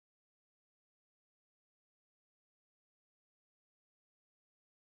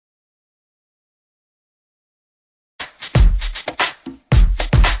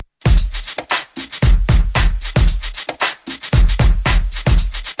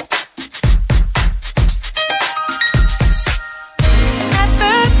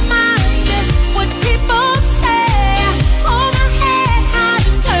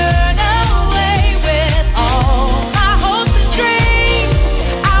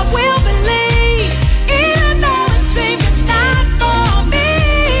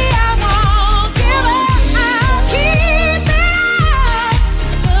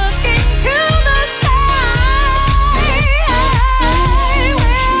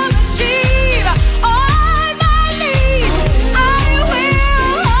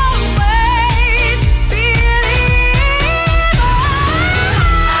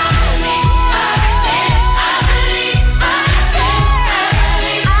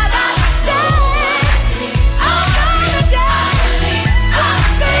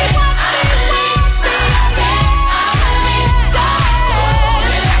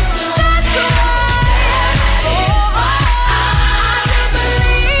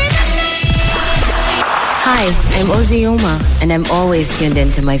Hi, I'm Ozioma, and I'm always tuned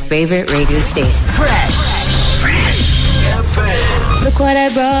into my favorite radio station. Fresh FM. Look what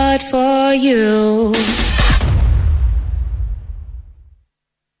I brought for you.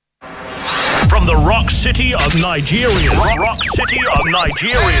 From the rock city of Nigeria. Rock city of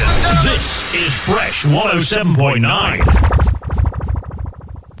Nigeria. This is Fresh 107.9.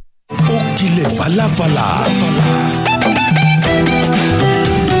 Okile falafala.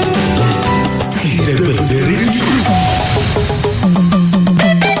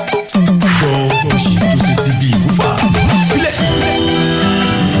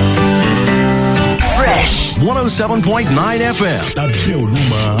 Fresh 107.9 FM. Lábẹ́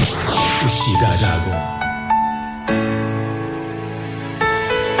Olúmọ, ó ṣe dáadáa gan.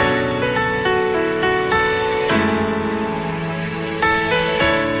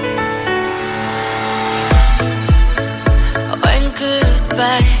 When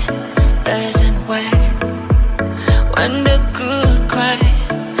goodbye doesn't work, when the good cry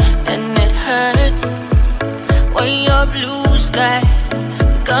and it hurts, when your blue sky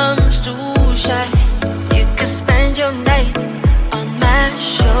becomes too shy, you can spend your night on my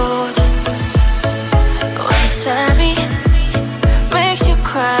shoulder. I'm sorry, makes you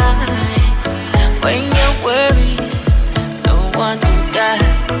cry. When your worries, no one to die.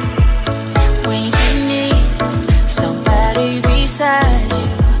 When you need somebody beside you,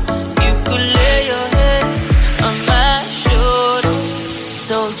 you could lay your head on my shoulder,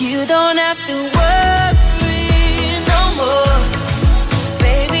 so you don't have to worry no more.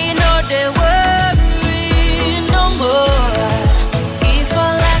 Baby, no, they worry no more. If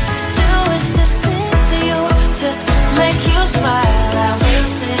all I could do is to sing to you, to make you smile, I will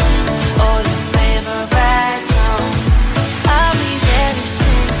sing all your favorite songs. I'll be there to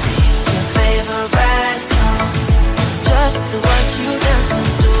sing to you your favorite songs. Just to watch you dance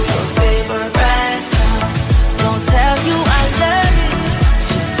and do your favorite songs. Don't tell you I love you, but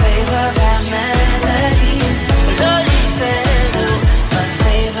your favorite melodies. Loli Felu, my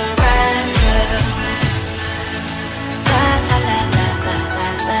favorite girl. La la la la la la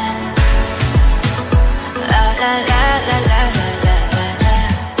la. La la la la la la la la.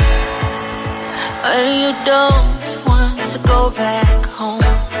 When you don't want to go back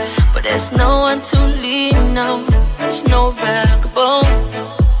home, but there's no one to lean on, there's no backbone.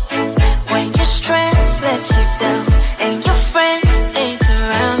 When your strength lets you down and your friends ain't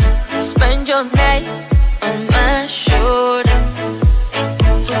around, spend your night on my shoulder.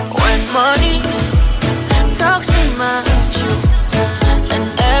 When money talks too much and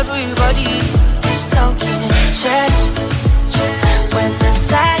everybody is talking trash, when the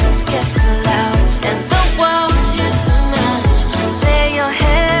silence gets too loud and the walls hit too much, lay your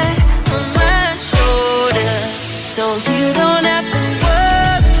head on my shoulder, so you don't have to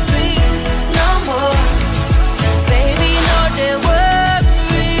worry no more. Baby, no, they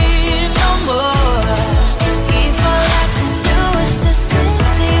worry no more. If all I can do is to sing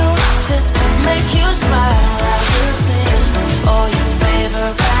to you, to make you smile, I will sing all your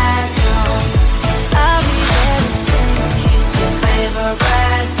favorite songs. I'll be there to sing to you your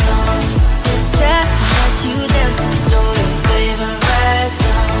favorite songs. Just to let you dance and do your favorite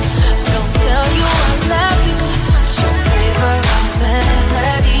songs. Don't tell you I love you, but your favorite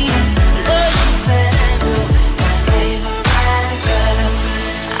melody. Love you better, my favorite girl.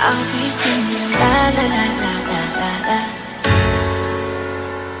 I'll be singing la la la la la la la.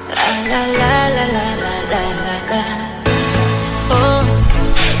 La la la la la la la la. Oh,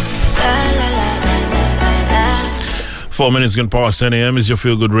 la la la la la la la. 4 minutes gone past 10 a.m. is your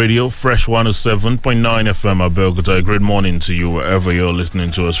Feel Good Radio, Fresh 107.9 FM at Belgota. Great morning to you wherever you're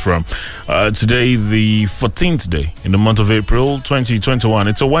listening to us from. Today, the 14th day in the month of April 2021.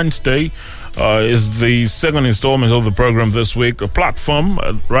 It's a Wednesday. Is the second installment of the program this week. A platform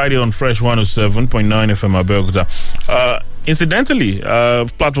right here on Fresh 107.9 FM at Belgota. Incidentally,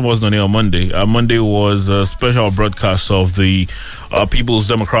 platform wasn't on here on Monday. Monday was a special broadcast of the People's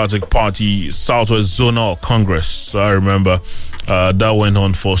Democratic Party Southwest Zonal Congress. I remember that went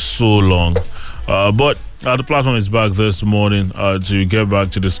on for so long. But the platform is back this morning to get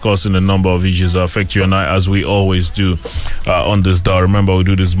back to discussing a number of issues that affect you and I, as we always do on this dial. Remember, we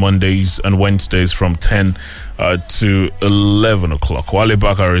do this Mondays and Wednesdays from 10 to 11 o'clock. Wale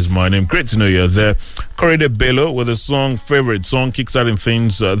Bakar is my name. Great to know you're there. Korede Bello with a favorite song, kickstarting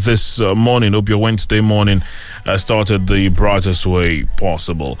things this morning. Hope your Wednesday morning started the brightest way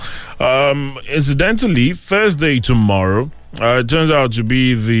possible. Incidentally, Thursday tomorrow turns out to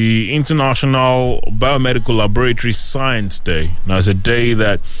be the International Biomedical Laboratory Science Day. Now, it's a day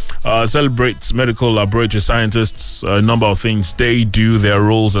that celebrates medical laboratory scientists, a number of things they do, their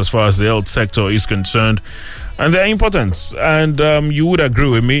roles as far as the health sector is concerned, and their importance. And you would agree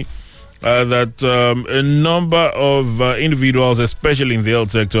with me that a number of individuals, especially in the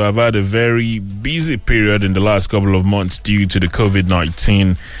health sector, have had a very busy period in the last couple of months due to the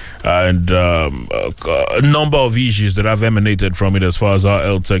COVID-19 and a number of issues that have emanated from it as far as our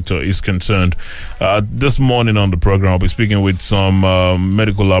health sector is concerned. This morning on the program, I'll be speaking with some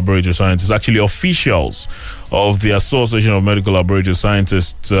medical laboratory scientists, actually officials of the Association of Medical Laboratory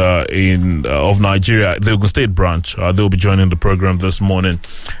Scientists of Nigeria, the Ogun State branch. They'll be joining the program this morning.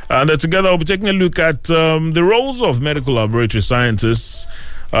 And together we'll be taking a look at the roles of medical laboratory scientists,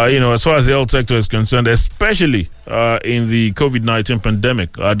 as far as the health sector is concerned, especially in the COVID-19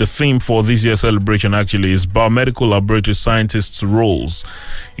 pandemic. The theme for this year's celebration actually is biomedical laboratory scientists' roles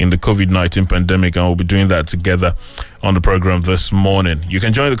in the COVID-19 pandemic, and we'll be doing that together on the program this morning. You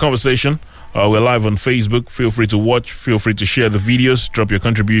can join the conversation. We're live on Facebook. Feel free to watch. Feel free to share the videos. Drop your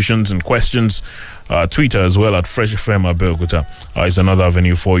contributions and questions. Twitter as well at Fresh FM Abeokuta is another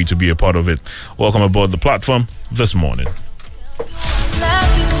avenue for you to be a part of it. Welcome aboard the platform this morning.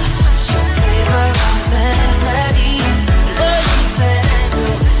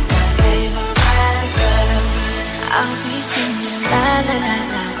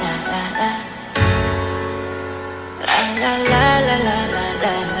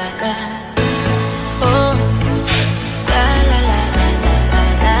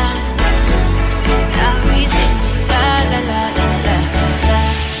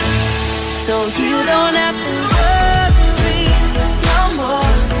 So you don't have to worry no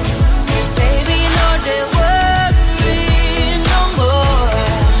more. Baby, no, they worry no more.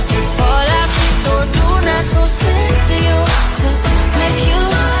 If all I feel to do not so sing to you, to make you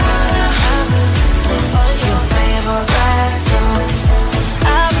smile, I will sing all your favorite songs.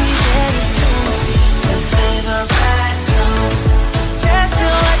 I'll be there to sing to your favorite songs. Just to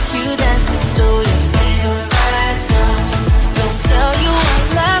watch you dancing to your favorite songs. Don't tell you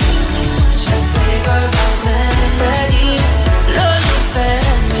I love you. Melody, lonely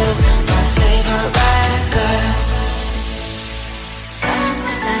family, my favorite girl.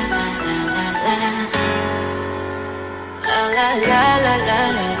 La la la la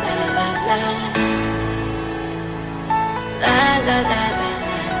la la la la la la la la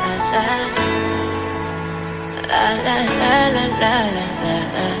la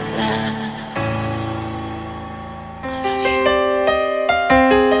la la.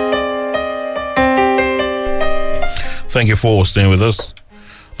 Thank you for staying with us.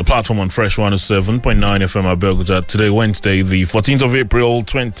 The platform on Fresh 107.9 FM Abeokuta. Today, Wednesday, the 14th of April,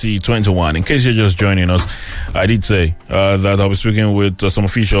 2021. In case you're just joining us, I did say that I'll be speaking with some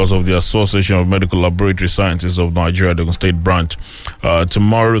officials of the Association of Medical Laboratory Scientists of Nigeria, the Ogun State branch.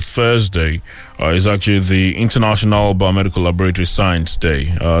 Tomorrow, Thursday, is actually the International Biomedical Laboratory Science Day.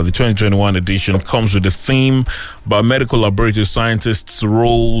 The 2021 edition comes with the theme Biomedical Laboratory Scientists'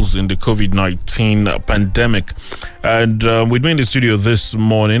 Roles in the COVID-19 Pandemic. And with me in the studio this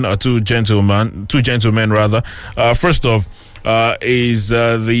morning are two gentlemen. First off, is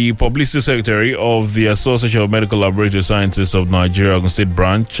the Publicity Secretary of the Association of Medical Laboratory Scientists of Nigeria, Ogun State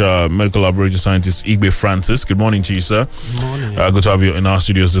branch, Medical Laboratory Scientist Igbe Francis. Good morning to you, sir. Good morning. Good to have you in our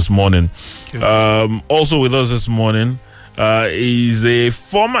studios this morning. Also with us this morning is a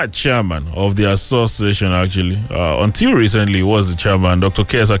former chairman of the association, actually. Until recently, was the chairman, Dr.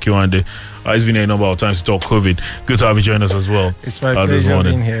 K.S. Akiwande. He's been here a number of times to talk COVID. Good to have you join us as well. It's my pleasure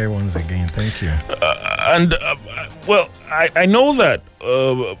being here once again. Thank you. I know that.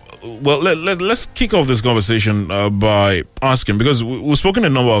 Let's kick off this conversation by asking, because we've spoken a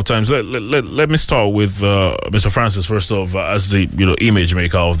number of times. Let me start with Mr. Francis first off, as the image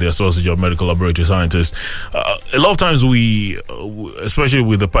maker of the Association of Medical Laboratory Scientists. A lot of times we, especially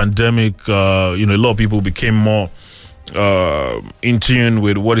with the pandemic, a lot of people became more in tune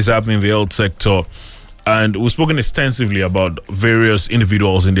with what is happening in the health sector. And we've spoken extensively about various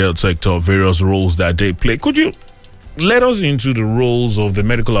individuals in the health sector, various roles that they play. Could you let us into the roles of the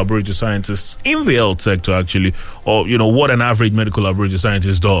medical laboratory scientists in the health sector, actually, or, what an average medical laboratory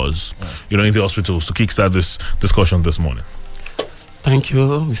scientist does, in the hospitals, to kickstart this discussion this morning? Thank you,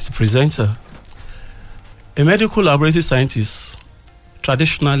 Mr. Presenter. A medical laboratory scientist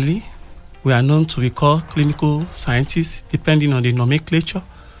traditionally We are known to be called clinical scientists, depending on the nomenclature.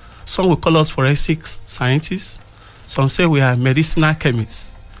 Some will call us forensics scientists. Some say we are medicinal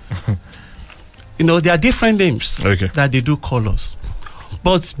chemists. There are different names that they do call us.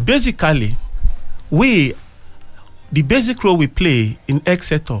 But basically, the basic role we play in health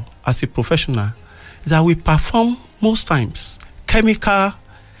sector as a professional is that we perform most times chemical,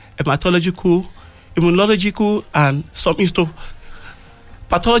 hematological, immunological, and some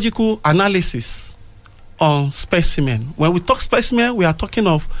pathological analysis on specimen. When we talk specimen, we are talking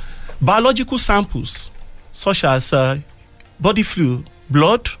of biological samples such as body fluid,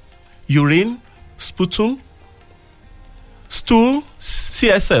 blood, urine, sputum, stool,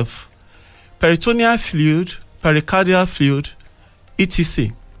 CSF, peritoneal fluid, pericardial fluid,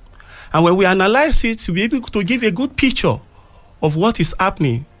 etc. And when we analyze it, we'll be able to give a good picture of what is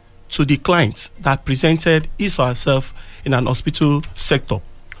happening to the clients that presented his or herself in an hospital sector.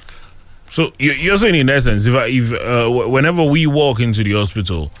 So you're saying, in essence, if whenever we walk into the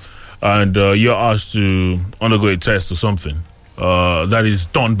hospital and you're asked to undergo a test or something, that is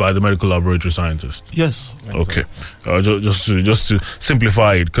done by the medical laboratory scientist. Yes. Okay. Just to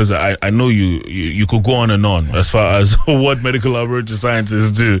simplify it, because I know you could go on and on as far as what medical laboratory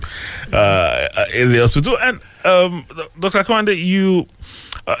scientists do in the hospital. And Dr. Akwande,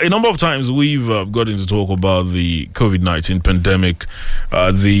 a number of times we've gotten to talk about the COVID-19 pandemic.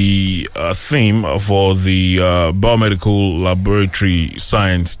 The theme for the Biomedical Laboratory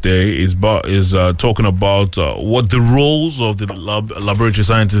Science Day is talking about what the roles of the laboratory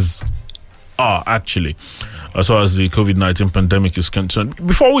scientists are actually, as far as the COVID-19 pandemic is concerned.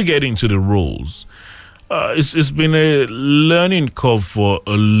 Before we get into the roles, it's been a learning curve for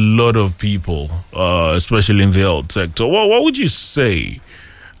a lot of people, especially in the health sector. What would you say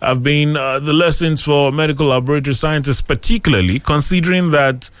have been the lessons for medical laboratory scientists, particularly considering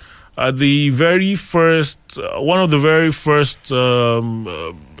that one of the very first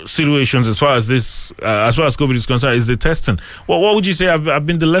situations as far as COVID is concerned is the testing. What would you say have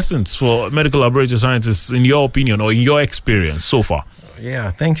been the lessons for medical laboratory scientists, in your opinion or in your experience so far? Yeah,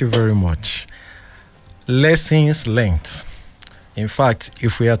 thank you very much. Lessons learned. In fact,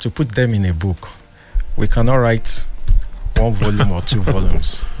 if we are to put them in a book, we cannot write 1 volume or 2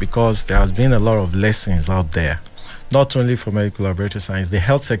 volumes, because there has been a lot of lessons out there, not only for medical laboratory science, the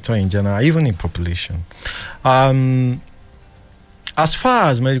health sector in general, even in population. As far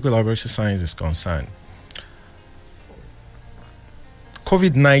as medical laboratory science is concerned,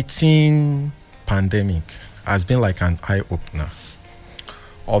 COVID-19 pandemic has been like an eye-opener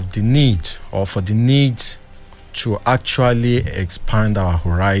of the need, or for the need to actually expand our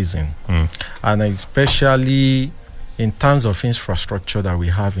horizon, and especially in terms of infrastructure that we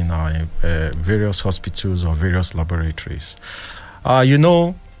have in our various hospitals or various laboratories. I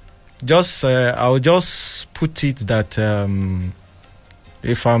will just put it that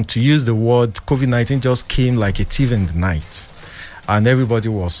if I'm to use the word, COVID-19 just came like a thief in the night, and everybody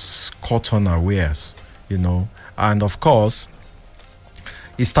was caught unawares, and of course,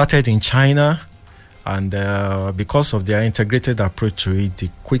 it started in China, and because of their integrated approach to it, they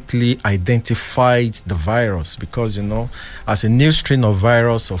quickly identified the virus, because, as a new strain of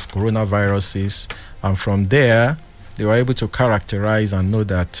virus, of coronaviruses, and from there, they were able to characterize and know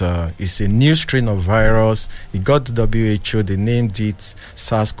that it's a new strain of virus. It got the WHO, they named it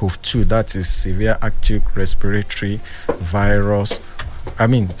SARS-CoV-2, that is severe acute respiratory virus.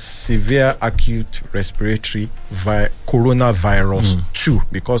 Severe acute respiratory coronavirus 2,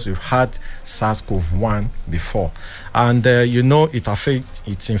 because we've had SARS-CoV-1 before. And,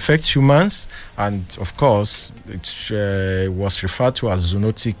 it infects humans. And, of course, it was referred to as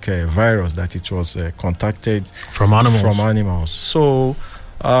zoonotic virus, that it was contacted from animals. So,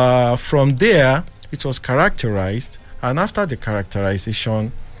 from there, it was characterized. And after the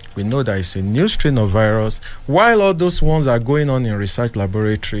characterization, we know that it's a new strain of virus. While all those ones are going on in research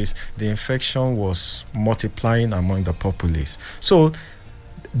laboratories, the infection was multiplying among the populace. So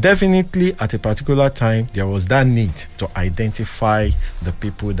definitely at a particular time, there was that need to identify the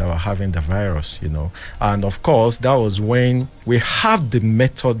people that were having the virus, And of course, that was when we have the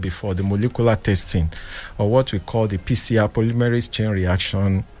method before, the molecular testing, or what we call the PCR, polymerase chain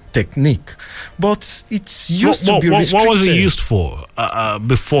reaction technique, but it's used to be restricted. What was it used for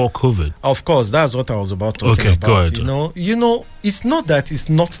before COVID? Of course, that's what I was about talking about. Go ahead. It's not that it's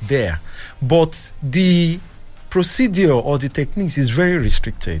not there, but the procedure or the techniques is very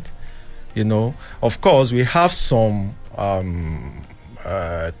restricted. Of course, we have some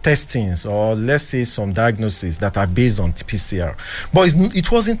testings, or let's say some diagnoses that are based on PCR, but it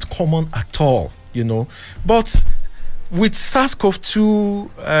wasn't common at all. But with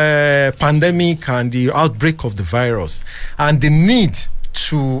SARS-CoV-2 pandemic and the outbreak of the virus and the need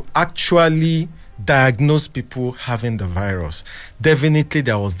to actually diagnose people having the virus, definitely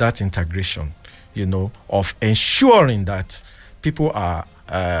there was that integration, of ensuring that people are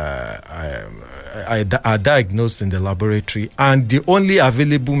diagnosed in the laboratory, and the only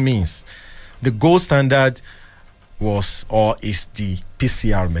available means, the gold standard was or is the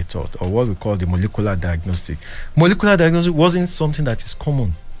PCR method, or what we call the molecular diagnostic. Molecular diagnostic wasn't something that is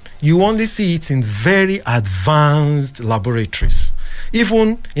common. You only see it in very advanced laboratories.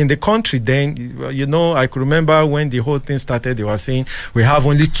 Even in the country then, I could remember when the whole thing started, they were saying we have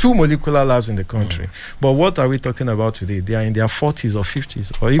only 2 molecular labs in the country. But what are we talking about today? They are in their 40s or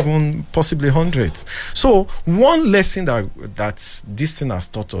 50s or even possibly hundreds. So one lesson that this thing has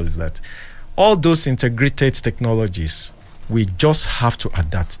taught us is that all those integrated technologies, we just have to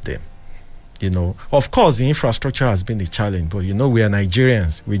adapt them. Of course, the infrastructure has been a challenge, but we are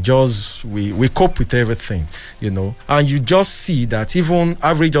Nigerians. We cope with everything, and you just see that even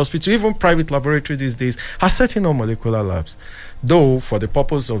average hospital, even private laboratory these days are setting up molecular labs, though for the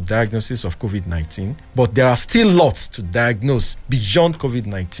purpose of diagnosis of COVID-19, but there are still lots to diagnose beyond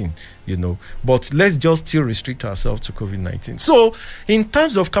COVID-19, but let's just still restrict ourselves to COVID-19. So in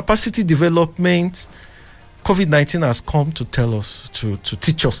terms of capacity development, COVID-19 has come to tell us, to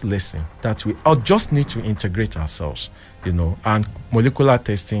teach us lesson that we just need to integrate ourselves, and molecular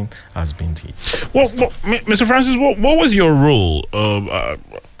testing has been the... Well, Mr. Francis, what was your role, or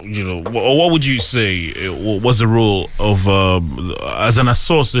what would you say was the role of, as an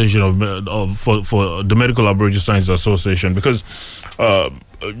association for the Medical Laboratory Sciences Association? Because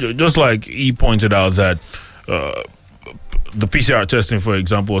just like he pointed out that the PCR testing, for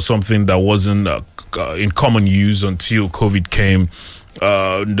example, was something that wasn't in common use until COVID came.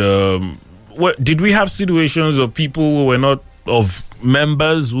 Did we have situations of people who were not, of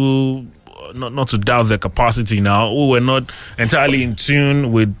members who, not to doubt their capacity now, who were not entirely in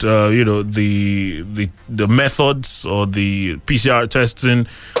tune with the methods or the PCR testing?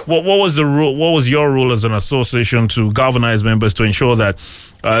 What was the role? What was your role as an association to galvanize members to ensure that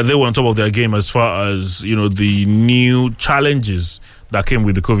they were on top of their game as far as the new challenges that came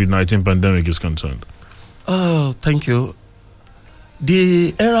with the COVID-19 pandemic is concerned? Oh, thank you.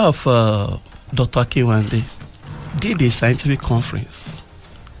 The era of Dr. Akinwande did a scientific conference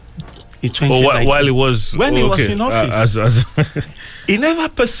in 2019. While he was... When he was in office. He never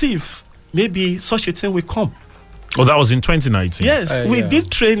perceived maybe such a thing will come. Oh, that was in 2019? Yes, we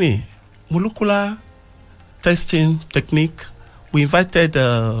did training, molecular testing technique. We invited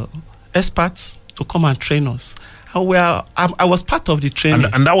experts to come and train us. I was part of the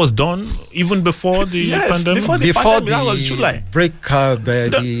training. And that was done even before the pandemic? Before the pandemic, that was July.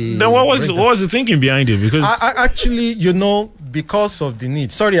 Then what was the thinking behind it? Because actually, because of the need.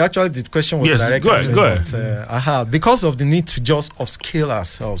 Sorry, actually, the question was directed to me. Go ahead. Because of the need to just upscale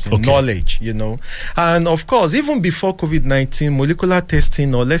ourselves in knowledge, And of course, even before COVID-19, molecular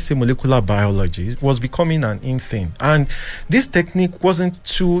testing, or let's say molecular biology, was becoming an in thing. And this technique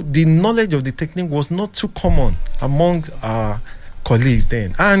the knowledge of the technique was not too common among our colleagues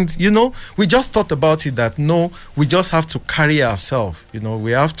then. And, we just thought about it that, no, we just have to carry ourselves.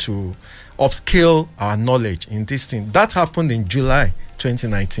 We have to upscale our knowledge in this thing. That happened in July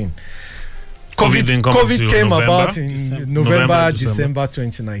 2019. COVID came about in November, December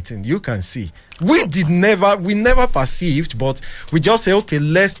 2019. You can see. We never perceived, but we just say, okay,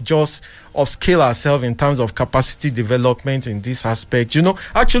 let's just upscale ourselves in terms of capacity development in this aspect.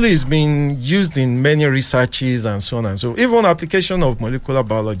 Actually it's been used in many researches and so on and so. Even application of molecular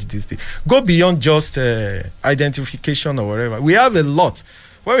biology these days go beyond just identification or whatever. We have a lot.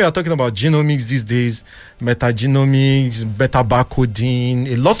 When we are talking about genomics these days, metagenomics, beta barcoding,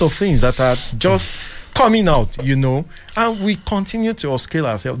 a lot of things that are just coming out, and we continue to upscale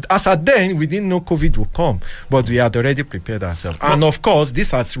ourselves. As at then, we didn't know COVID would come, but we had already prepared ourselves. And of course,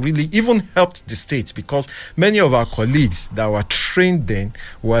 this has really even helped the state, because many of our colleagues that were trained then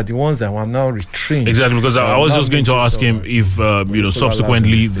were the ones that were now retrained. Exactly, because I was just going to ask him if,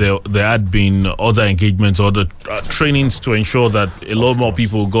 subsequently there had been other engagements or other trainings to ensure that a lot more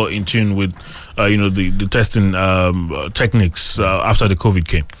people got in tune with, the testing techniques after the COVID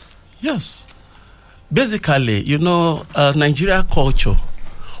came. Yes. Basically, Nigeria culture,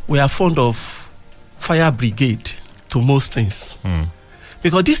 we are fond of fire brigade to most things.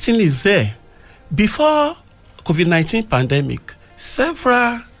 Because this thing is there. Before COVID-19 pandemic,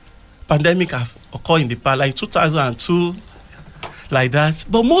 several pandemics have occurred in the past, like 2002, like that.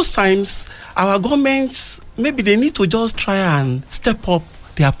 But most times, our governments, maybe they need to just try and step up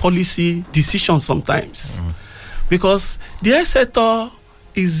their policy decisions sometimes. because the health sector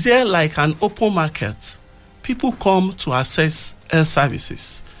is there like an open market. People come to access health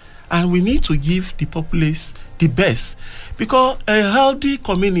services, and we need to give the populace the best, because a healthy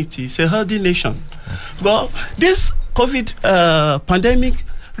community is a healthy nation. But this COVID pandemic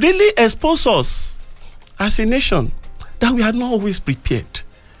really exposed us as a nation that we are not always prepared.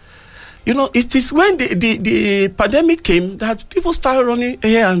 You know, it is when the pandemic came that people started running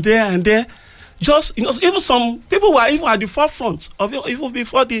here and there and there. Just, you know, even some people were even at the forefront of it, even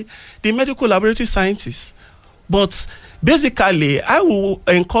before the medical laboratory scientists. But basically, I will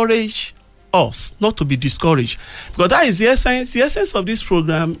encourage us not to be discouraged, because that is the essence. The essence of this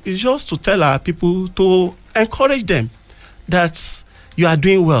program is just to tell our people, to encourage them that you are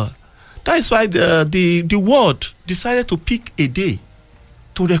doing well. That is why the world decided to pick a day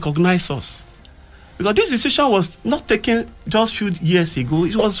to recognize us, because this decision was not taken just few years ago.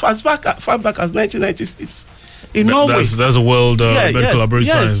 It was far back as 1996 in Norway. That's a world medical laboratory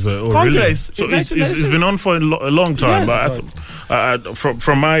science. Congress. Really? So it's been on for a long time. Yes. But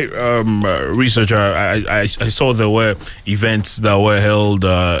from my research, I saw there were events that were held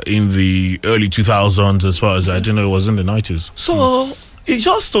in the early 2000s. As far as I didn't know, it was in the 90s. So it's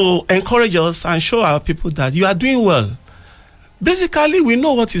just to encourage us and show our people that you are doing well. Basically, we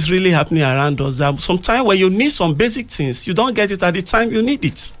know what is really happening around us. Sometimes when you need some basic things, you don't get it at the time you need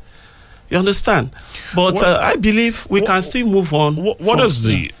it. You understand? But I believe we can still move on.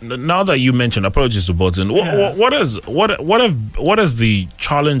 Now that you mentioned, apologies to Burton, what are the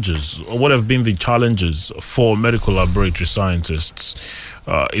challenges, or what have been the challenges for medical laboratory scientists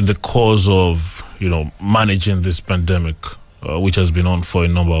in the course of, you know, managing this pandemic, which has been on for a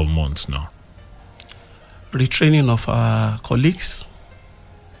number of months now? Retraining of our colleagues.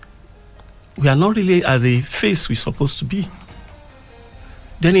 We are not really at the phase we're supposed to be.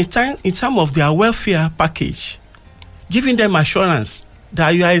 Then in terms of their welfare package, giving them assurance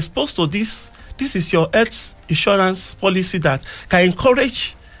that you are exposed to this is your health insurance policy that can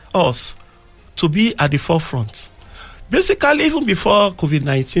encourage us to be at the forefront. Basically, even before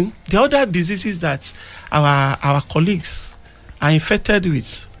COVID-19, the other diseases that our colleagues are infected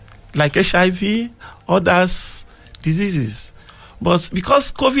with, like HIV, others diseases. But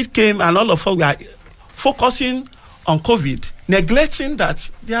because COVID came and all of us were focusing on COVID, neglecting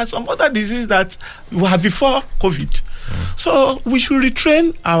that there are some other diseases that were before COVID. So we should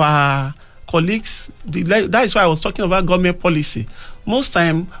retrain our colleagues. That is why I was talking about government policy. Most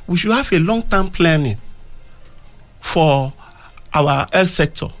time, we should have a long-term planning for our health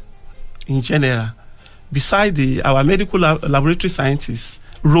sector in general, beside our medical laboratory scientists'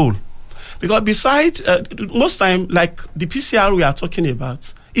 role. Because besides, most time, like the PCR we are talking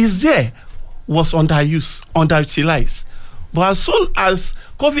about, was underutilized. But as soon as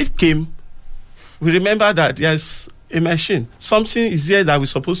COVID came, we remember that there's a machine, something is there that we're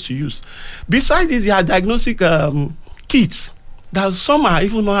supposed to use. Besides this, there are diagnostic kits that some are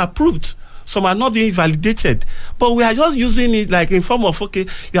even not approved, some are not being validated. But we are just using it like in form of, okay,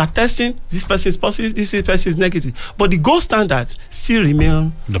 you are testing, this person is positive, this person is negative. But the gold standard still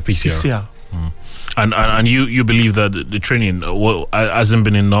remains the PCR. And you believe that the training hasn't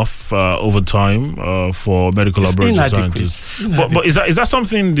been enough over time for medical laboratory scientists? But is that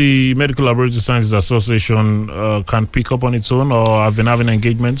something the Medical Laboratory Sciences Association can pick up on its own, or have been having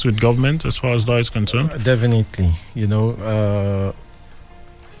engagements with government as far as that is concerned? Definitely. You know,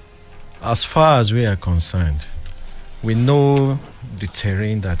 as far as we are concerned, we know the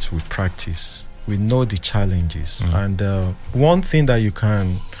terrain that we practice. We know the challenges. And one thing that you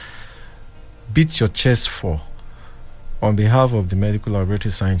can beat your chest for on behalf of the medical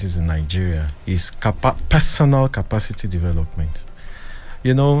laboratory scientists in Nigeria is personal capacity development.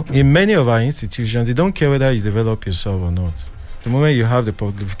 You know, in many of our institutions, they don't care whether you develop yourself or not. The moment you have the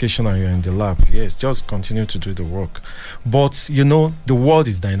qualification and you're in the lab, yes, just continue to do the work. But, you know, the world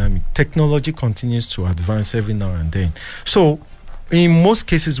is dynamic. Technology continues to advance every now and then. So, in most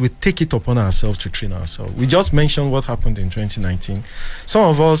cases, we take it upon ourselves to train ourselves. We just mentioned what happened in 2019. Some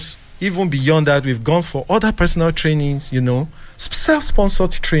of us, even beyond that, we've gone for other personal trainings, you know,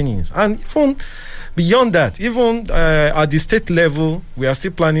 self-sponsored trainings. And even beyond that, even at the state level, we are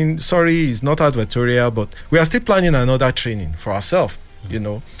still planning, it's not advertorial, but we are still planning another training for ourselves, you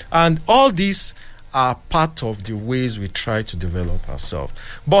know. And all these are part of the ways we try to develop ourselves.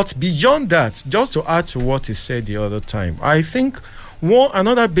 But beyond that, just to add to what he said the other time, I think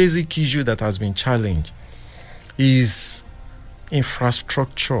another basic issue that has been challenged is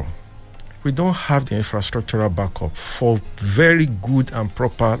infrastructure. We don't have the infrastructural backup for very good and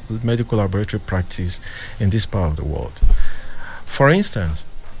proper medical laboratory practice in this part of the world. For instance,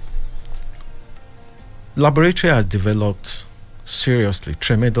 laboratory has developed seriously,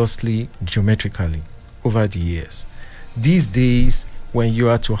 tremendously, geometrically over the years. These days, when you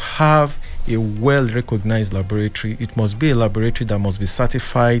are to have a well-recognized laboratory, it must be a laboratory that must be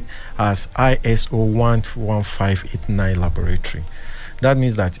certified as ISO 11589 laboratory. That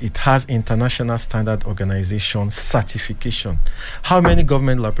means that it has International Standard Organization certification. How many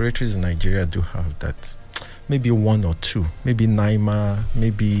government laboratories in Nigeria do have that? Maybe one or two. Maybe NIMA,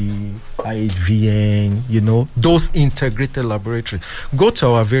 maybe IHVN, those integrated laboratories. Go to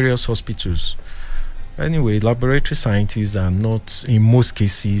our various hospitals. Anyway, laboratory scientists are not, in most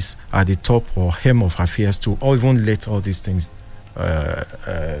cases, at the top or hem of affairs to or even let all these things to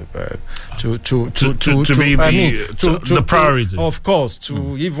be the priority. Of course,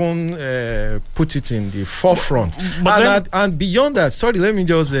 to even put it in the forefront. But and beyond that, sorry, let me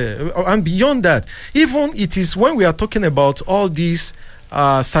just and beyond that, even it is when we are talking about all these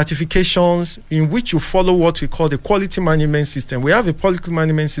certifications in which you follow what we call the quality management system. We have a quality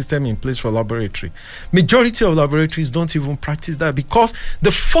management system in place for laboratory. Majority of laboratories don't even practice that because the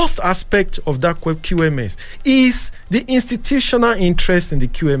first aspect of that QMS is the institutional interest in the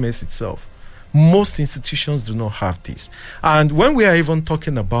QMS itself. Most institutions do not have this. And when we are even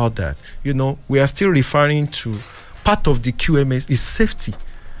talking about that, we are still referring to part of the QMS is safety.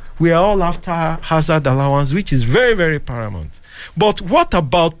 We are all after hazard allowance, which is very, very paramount. But what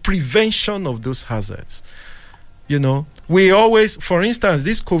about prevention of those hazards? We always, for instance,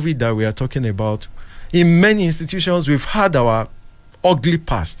 this COVID that we are talking about, in many institutions, we've had our ugly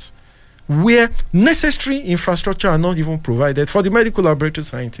past where necessary infrastructure are not even provided for the medical laboratory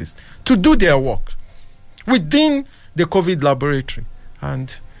scientists to do their work within the COVID laboratory.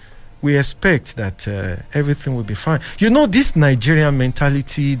 And we expect that everything will be fine. This Nigerian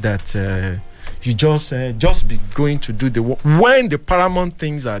mentality that you just be going to do the work when the paramount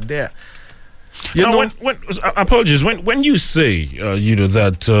things are there. Apologies. When you say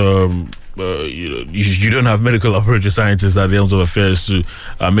that you don't have medical laboratory scientists at the helms of affairs to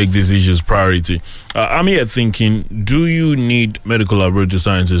make these issues priority, I'm here thinking: do you need medical laboratory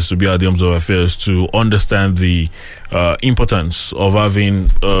scientists to be at the helms of affairs to understand the importance of having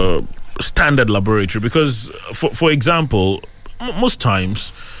standard laboratory? Because, for example, most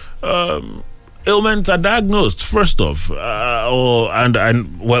times ailments are diagnosed first off, I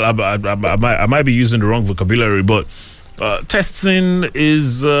might be using the wrong vocabulary, but testing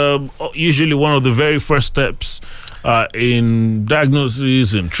is usually one of the very first steps in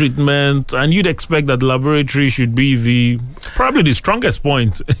diagnosis and treatment, and you'd expect that the laboratory should be probably the strongest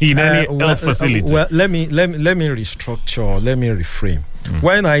point in any health facility. Let me restructure. Let me reframe.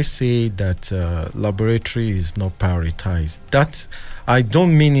 When I say that laboratory is not prioritized, that I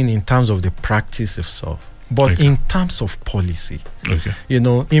don't mean in terms of the practice itself, but in terms of policy. In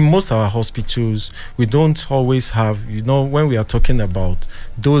most of our hospitals, we don't always have, when we are talking about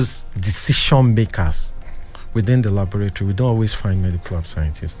those decision makers within the laboratory, we don't always find medical lab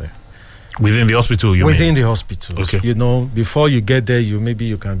scientists there. Within the hospital, within the hospital. Before you get there,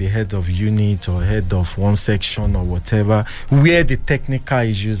 you can be head of unit or head of one section or whatever, where the technical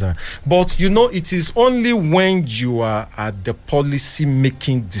issues are. But it is only when you are at the policy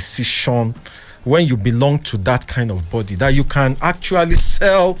making decision, when you belong to that kind of body, that you can actually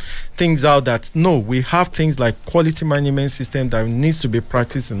sell things out that, no, we have things like quality management system that needs to be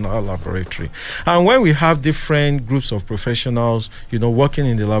practiced in our laboratory. And when we have different groups of professionals, working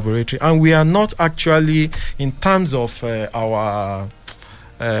in the laboratory, and we are not actually, in terms of our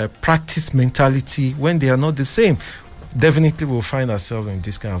practice mentality, when they are not the same, definitely we'll find ourselves in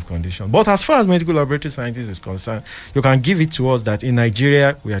this kind of condition. But as far as medical laboratory scientists is concerned, you can give it to us that in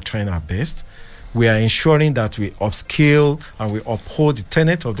Nigeria, we are trying our best. We are ensuring that we upskill and we uphold the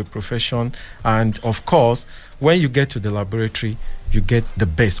tenet of the profession. And of course, when you get to the laboratory, you get the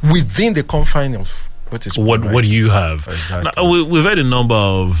best within the confine of what you have. Exactly. Now, we've had a number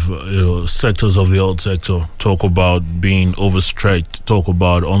of sectors of the health sector talk about being overstretched, talk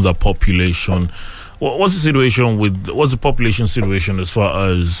about underpopulation. What's the population situation as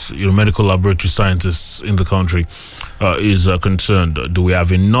far as medical laboratory scientists in the country is concerned? Do we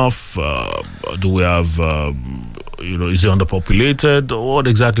have enough? Do we have is it underpopulated? What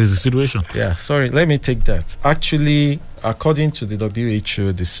exactly is the situation? Yeah, sorry, let me take that. Actually, according to the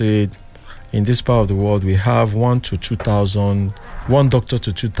WHO, they said in this part of the world we have 1 doctor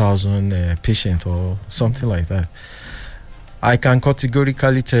to 2,000 patients or something like that. I can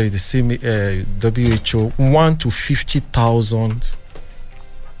categorically tell you the same WHO 1 to 50,000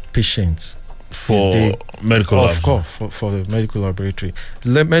 patients for medical labs. Of course, for the medical laboratory.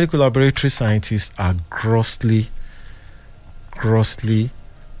 Medical laboratory scientists are grossly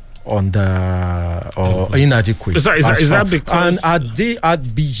on the or inadequate. Is that because? And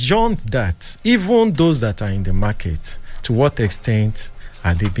at beyond that, even those that are in the market, to what extent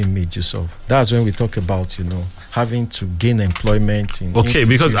are they being made use of? That's when we talk about, having to gain employment in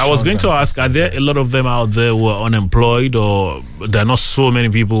because I was going to ask, are there a lot of them out there who are unemployed, or there are not so many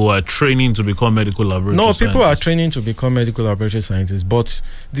people who are training to become medical laboratory scientists? No, people are training to become medical laboratory scientists, but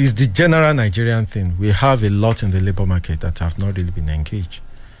this is the general Nigerian thing. We have a lot in the labor market that have not really been engaged.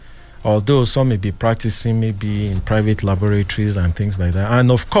 Although some may be practicing maybe in private laboratories and things like that.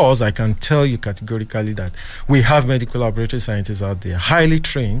 And of course, I can tell you categorically that we have medical laboratory scientists out there, highly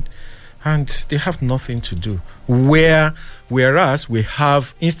trained, and they have nothing to do. Whereas we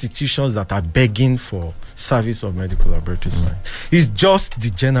have institutions that are begging for service of medical laboratory science. It's just the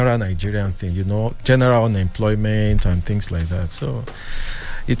general Nigerian thing, general unemployment and things like that. So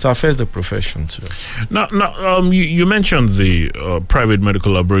it affects the profession too. Now, you mentioned the private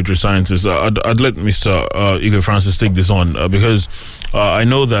medical laboratory scientists. I'd let Mr. Igwe Francis take this on because I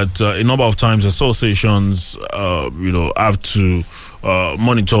know that a number of times associations, have to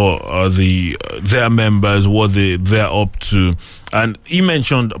monitor their members, what they're up to. And he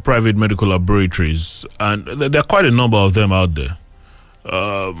mentioned private medical laboratories, and there are quite a number of them out there.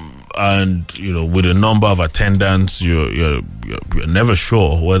 And with a number of attendants, you're never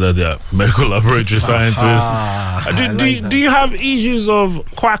sure whether they're medical laboratory scientists. Do you have issues of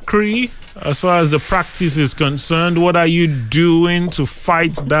quackery as far as the practice is concerned? What are you doing to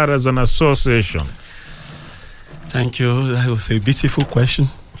fight that as an association? Thank you. That was a beautiful question.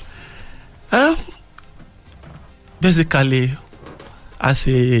 Basically, as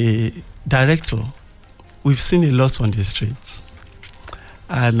a director, we've seen a lot on the streets.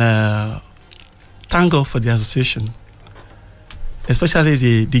 And thank God for the association,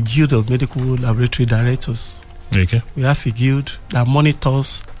 especially the Guild of Medical Laboratory Directors. Okay. We have a guild that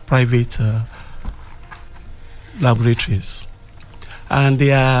monitors private laboratories. And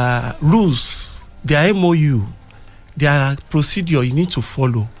there are rules, there are MOU, there are procedure you need to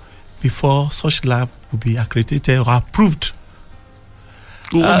follow before such lab will be accredited or approved.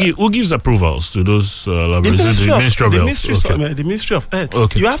 Who gives approvals to those laboratories? The Ministry of Health. The Ministry of Health.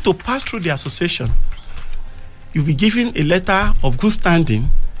 Okay. You have to pass through the association. You'll be given a letter of good standing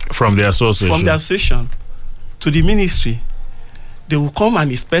from the association to the ministry. They will come and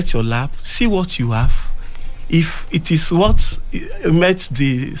inspect your lab, see what you have. If it is what met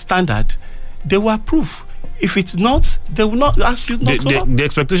the standard, they will approve. If it's not, they will not ask you not to. The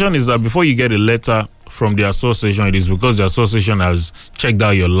expectation is that before you get a letter from the association, it is because the association has checked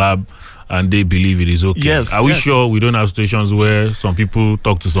out your lab and they believe it is okay. Yes. Are we sure we don't have situations where some people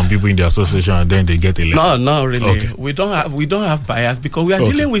talk to some people in the association and then they get a letter? No, not really. Okay. We don't have bias because we are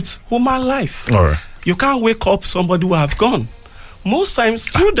dealing with human life. All right. You can't wake up somebody who have gone. Most times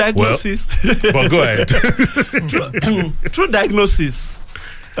through diagnosis. But go ahead. through diagnosis,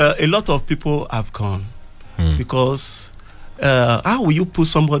 a lot of people have gone because how will you put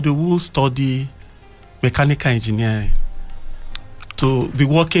somebody who study mechanical engineering to be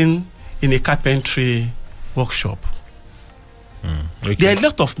working in a carpentry workshop? Okay. There are a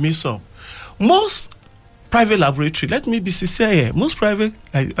lot of mix-up. Most private laboratory, let me be sincere here, most private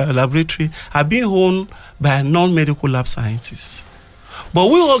laboratory are being owned by non-medical lab scientists. But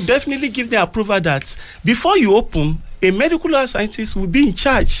we will definitely give the approval that before you open, a medical lab scientist will be in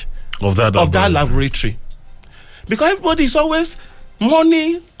charge of that laboratory. Because everybody is always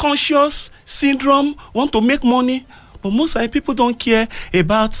money conscious syndrome, want to make money, but most of the people don't care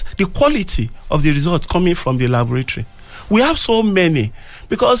about the quality of the results coming from the laboratory. We have so many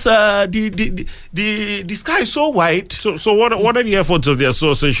because the sky is so wide. So what are the efforts of the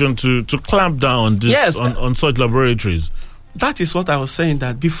association to clamp down on this, yes, on such laboratories? That is what I was saying,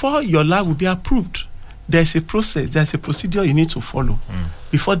 that before your lab will be approved, there's a process, there's a procedure you need to follow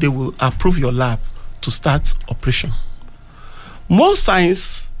before they will approve your lab to start operation. Most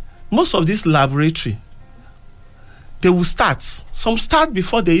of this laboratory, they will start. Some start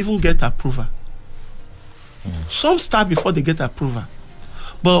before they even get approval. Some start before they get approval.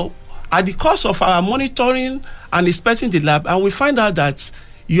 But at the course of our monitoring and inspecting the lab, and we find out that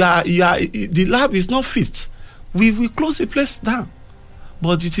the lab is not fit, we close the place down.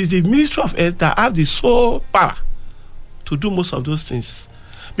 But it is the Ministry of Health that have the sole power to do most of those things.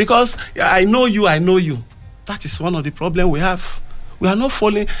 Because I know you. That is one of the problems we have. We are not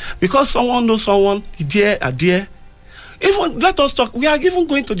following because someone knows someone, dear. Even let us talk. We are even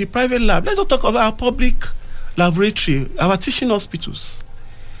going to the private lab. Let us talk about our public laboratory, our teaching hospitals.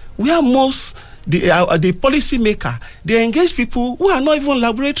 We are the policy maker. They engage people who are not even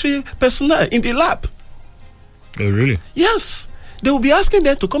laboratory personnel in the lab. Oh, really? Yes. They will be asking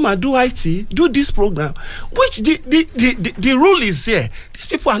them to come and do IT, do this program, which the rule is there. These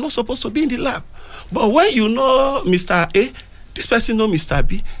people are not supposed to be in the lab. But when you know Mr. A, this person know Mr.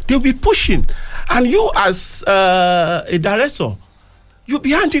 B, they'll be pushing. And you as a director, you'll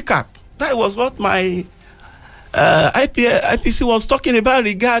be handicapped. That was what my IPC was talking about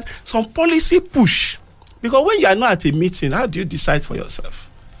regard some policy push. Because when you are not at a meeting, how do you decide for yourself?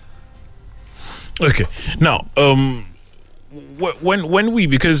 Okay. Now, when we,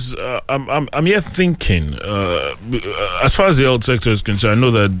 because I'm here thinking, as far as the health sector is concerned, I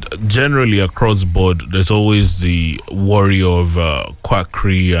know that generally across board there's always the worry of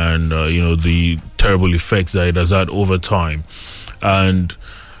quackery and the terrible effects that it has had over time, and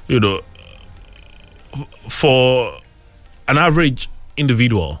for an average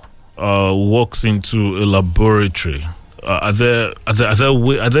individual who walks into a laboratory, are there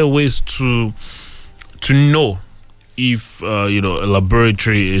ways to know if a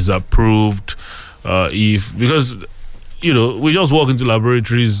laboratory is approved, because we just walk into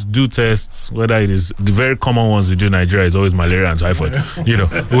laboratories, do tests, whether it is the very common ones we do in Nigeria is always malaria and typhoid.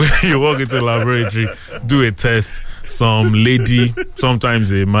 When you walk into a laboratory, do a test, some lady,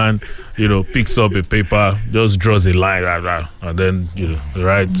 sometimes a man, picks up a paper, just draws a line, and then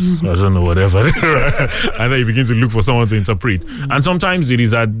writes, I don't know, whatever, and then you begin to look for someone to interpret. And sometimes it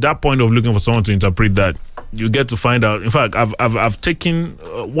is at that point of looking for someone to interpret that you get to find out. In fact, I've taken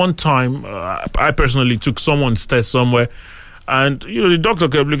one time. I personally took someone's test somewhere, and the doctor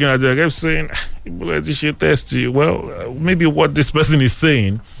kept looking at it, kept saying, test. Well, maybe what this person is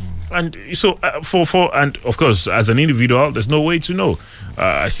saying. And so and of course, as an individual, there's no way to know.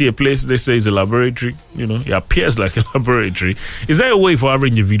 I see a place, they say it's a laboratory, it appears like a laboratory. Is there a way for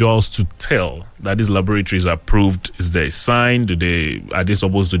average individuals to tell that this laboratory is approved? Is there a sign? Are they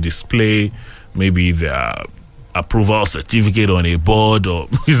supposed to display maybe their approval certificate on a board, or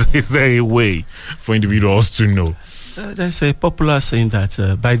is there a way for individuals to know? There's a popular saying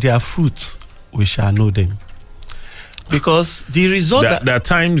that by their fruit we shall know them. Because the result there are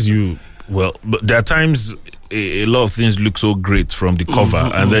times there are times a lot of things look so great from the cover,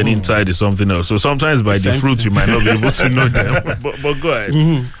 and then inside is something else. So sometimes by the fruit you might not be able to know them. But go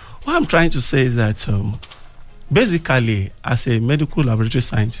ahead. What I'm trying to say is that basically, as a medical laboratory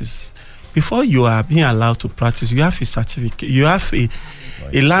scientist, before you are being allowed to practice, you have a certificate, you have a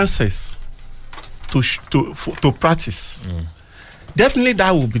license to practice. Definitely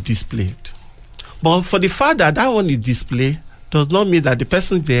that will be displayed. But for the fact that one is displayed does not mean that the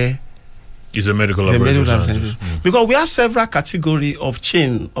person there is a medical laboratory scientist. Because we have several categories of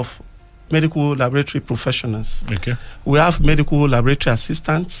chain of medical laboratory professionals. Okay. We have medical laboratory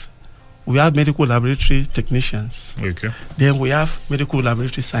assistants. We have medical laboratory technicians. Okay. Then we have medical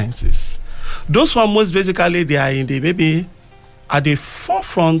laboratory scientists. Those one most basically they are maybe at the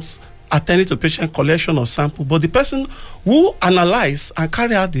forefront attending to patient collection of sample, but the person who analyze and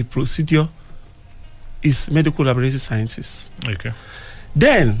carry out the procedure is medical laboratory scientists. Okay.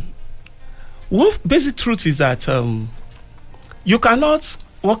 Then, one basic truth is that you cannot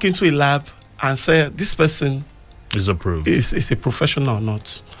walk into a lab and say this person is approved, is a professional or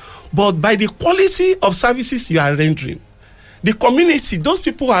not. But by the quality of services you are rendering, the community, those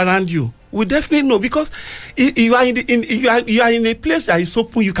people around you, will definitely know, because you are in a place that is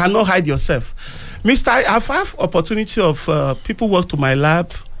open. You cannot hide yourself. I've had opportunity of people work to my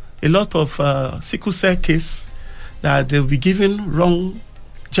lab. A lot of sickle cell case that they'll be given wrong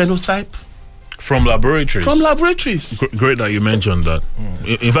genotype. From laboratories? From laboratories. Great that you mentioned that.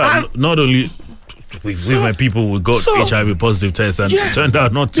 In fact, not only with my people who got HIV positive tests and it turned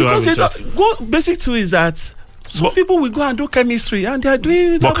out not to have HIV. Basic to is that some people will go and do chemistry and they are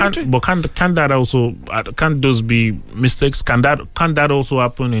doing laboratory. But can that also, can those be mistakes? Can that also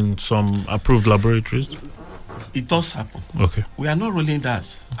happen in some approved laboratories? It does happen. Okay. We are not rolling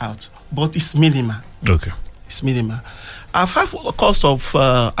that out, but it's minimal. Okay. It's minimal. I've had a cost of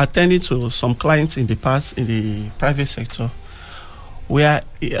attending to some clients in the past in the private sector where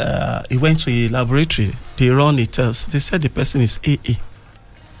he went to a laboratory, they run a test, they said the person is AA.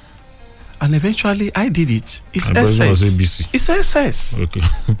 And eventually I did it. It's SS. It's SS. Okay.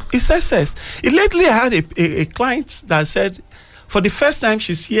 It's SS. Lately I had a client that said, for the first time,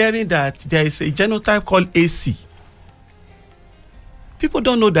 she's hearing that there is a genotype called AC. People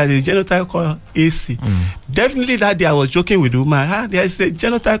don't know that there's a genotype called AC. Definitely that day I was joking with the woman. There is a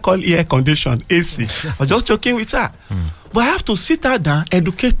genotype called air condition, AC. I was just joking with her. But I have to sit her down,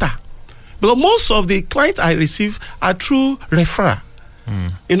 educate her. Because most of the clients I receive are through referral.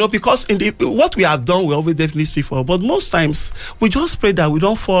 Because what we have done, we always definitely speak for. But most times, we just pray that we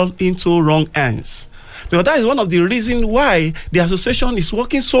don't fall into wrong hands. Because that is one of the reasons why the association is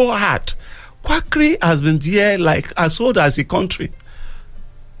working so hard. Quackery has been there like as old as the country.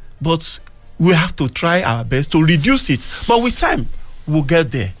 But we have to try our best to reduce it. But with time, we'll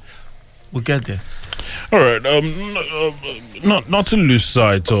get there. All right. Not to lose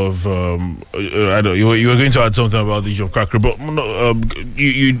sight of. I know you were going to add something about the issue of quackery, but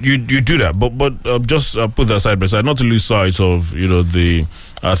you do that. But just put that side by side. Not to lose sight of the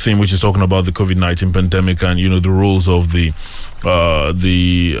theme which is talking about the COVID-19 pandemic and the roles of the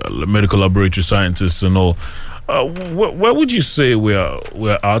medical laboratory scientists and all. Where would you say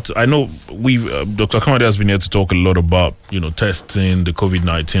we're at? I know Dr. Kamade has been here to talk a lot about testing, the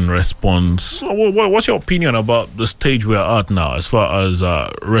COVID-19 response. What's your opinion about the stage we're at now as far as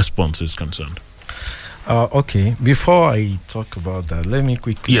response is concerned? Okay, before I talk about that, let me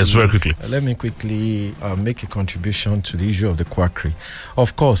quickly... Yes, very quickly. Let me quickly make a contribution to the issue of the quackery.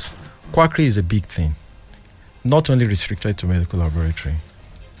 Of course, quackery is a big thing, not only restricted to medical laboratory.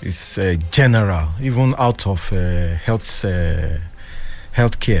 It's general, even out of healthcare,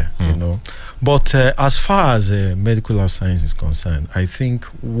 But as far as medical lab science is concerned, I think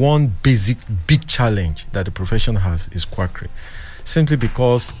one big challenge that the profession has is quackery. Simply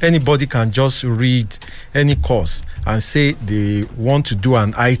because anybody can just read any course and say they want to do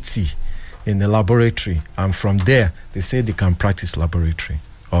an IT in the laboratory, and from there they say they can practice laboratory,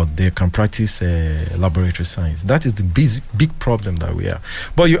 or they can practice laboratory science. That is the big problem that we have.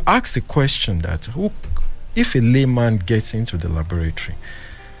 But you ask the question that if a layman gets into the laboratory,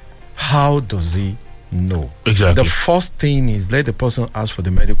 how does he know? Exactly. The first thing is let the person ask for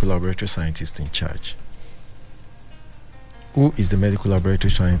the medical laboratory scientist in charge. Who is the medical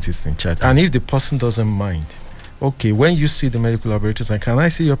laboratory scientist in charge? And if the person doesn't mind, okay, when you see the medical laboratory scientist, can I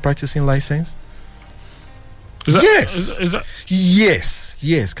see your practicing license? Yes. Is that?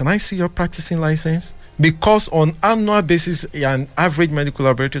 Yes. Can I see your practicing license? Because on annual basis, an average medical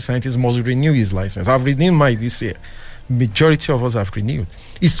laboratory scientist must renew his license. I've renewed mine this year. Majority of us have renewed.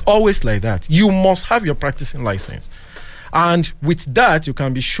 It's always like that. You must have your practicing license. And with that, you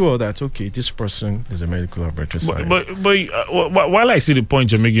can be sure that, okay, this person is a medical laboratory scientist. But while I see the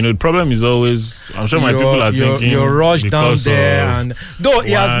point you're making, the problem is always, I'm sure my people are thinking, you're rushed down there, and though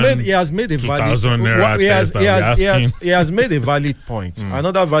he has made a valid, he has made a valid point.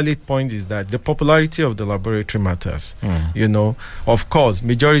 Another valid point is that the popularity of the laboratory matters. Of course,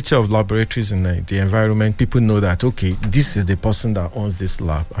 majority of laboratories in the environment, people know that, okay, this is the person that owns this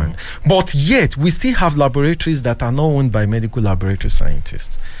lab, but yet we still have laboratories that are not owned by medical laboratory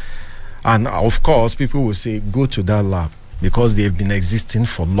scientists. And of course, people will say, go to that lab because they've been existing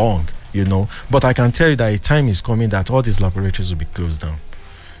for long, But I can tell you that a time is coming that all these laboratories will be closed down.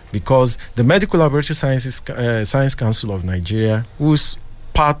 Because the Medical Laboratory Science Council of Nigeria, whose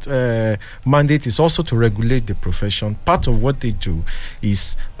mandate is also to regulate the profession, part of what they do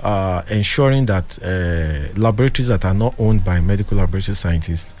is ensuring that laboratories that are not owned by medical laboratory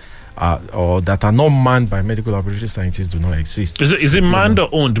scientists or that are not manned by medical laboratory scientists do not exist. Is it manned or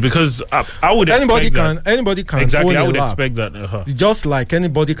owned? Because I would anybody expect can exactly. own I would a lab. expect that. Just like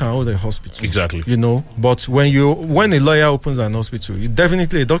anybody can own a hospital. Exactly. But when a lawyer opens an hospital,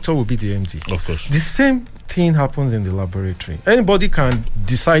 definitely a doctor will be the MD. Of course. The same thing happens in the laboratory. Anybody can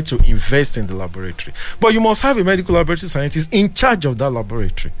decide to invest in the laboratory, but you must have a medical laboratory scientist in charge of that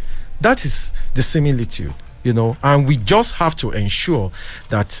laboratory. That is the similitude. And we just have to ensure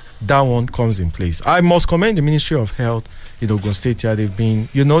that one comes in place. I must commend the Ministry of Health, Ogun State here. They've been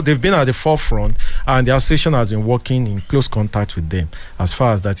at the forefront, and the association has been working in close contact with them as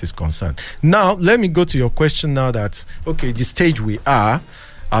far as that is concerned. Now, let me go to your question now that, okay, the stage we are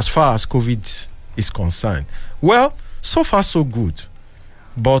as far as COVID is concerned. Well, so far so good.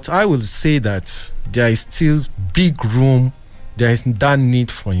 But I will say that there is still big room. There is that need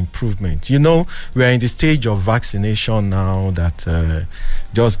for improvement. We are in the stage of vaccination now that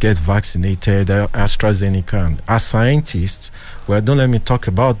just get vaccinated, AstraZeneca. And as scientists, well, don't let me talk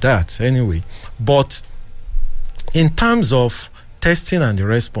about that anyway. But in terms of testing and the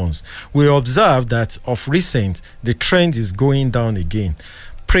response, we observe that of recent, the trend is going down again.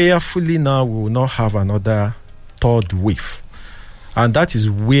 Prayerfully now, we will not have another third wave. And that is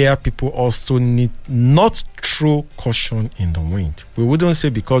where people also need not throw caution in the wind. We wouldn't say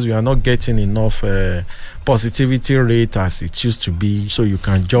because we are not getting enough positivity rate as it used to be, so you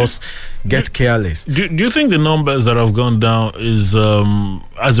can just get careless. Do you think the numbers that have gone down is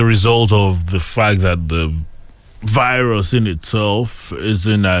as a result of the fact that the virus in itself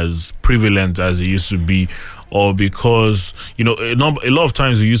isn't as prevalent as it used to be? or because, a lot of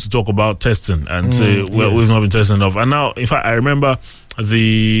times we used to talk about testing and say, well, yes. we've not been testing enough. And now, in fact, I remember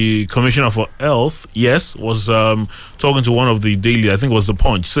the Commissioner for Health, was talking to one of the daily, I think it was The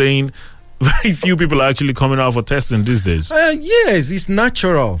Punch, saying very few people are actually coming out for testing these days. Yes, it's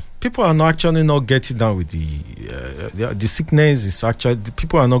natural. People are actually not getting down with the sickness. Is actually,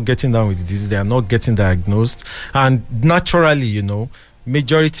 people are not getting down with the disease. They are not getting diagnosed, and naturally,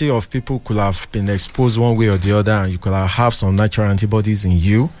 majority of people could have been exposed one way or the other, and you could have some natural antibodies in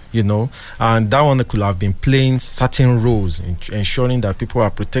you, and that one could have been playing certain roles in ensuring that people are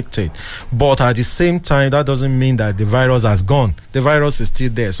protected. But at the same time, that doesn't mean that the virus has gone. The virus is still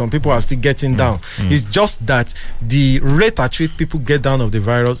there. Some people are still getting down. It's just that the rate at which people get down of the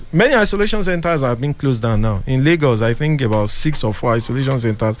virus, many isolation centers have been closed down now. In Lagos, I think about 6 or 4 isolation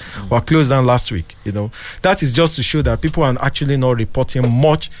centers were closed down last week. That is just to show that people are actually not reporting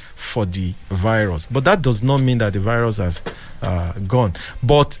much for the virus. But that does not mean that the virus has gone.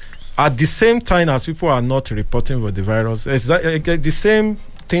 But at the same time as people are not reporting for the virus, the same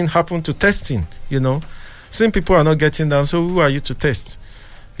thing happened to testing. Same people are not getting down, so who are you to test?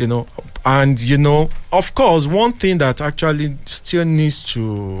 And of course, one thing that actually still needs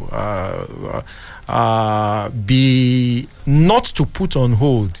to be not to put on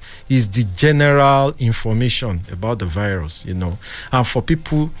hold is the general information about the virus, and for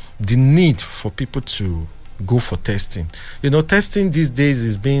people, the need for people to go for testing. Testing these days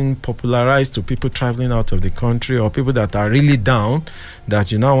is being popularized to people traveling out of the country or people that are really down,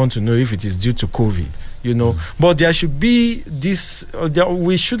 that you now want to know if it is due to COVID. But there should be this,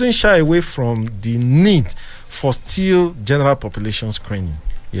 we shouldn't shy away from the need for still general population screening.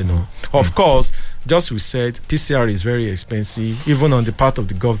 Of course, just we said, PCR is very expensive. Even on the part of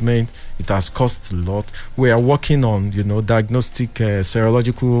the government, it has cost a lot. We are working on, diagnostic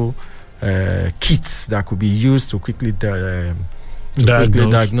serological kits that could be used to quickly diagnose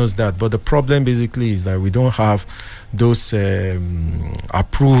that. But the problem basically is that we don't have those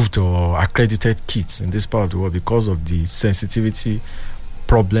approved or accredited kits in this part of the world because of the sensitivity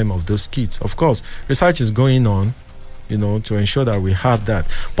problem of those kits. Of course, research is going on, to ensure that we have that.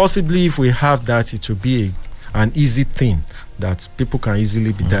 Possibly if we have that, it will be an easy thing that people can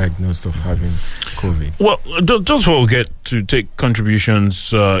easily be diagnosed of having COVID. Well, just before we get to take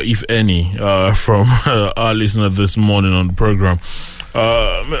contributions, if any, from our listener this morning on the program,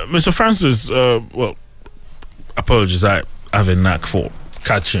 Mr. Francis, apologies, I have a knack for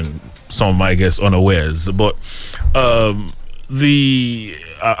catching some of my guests unawares, but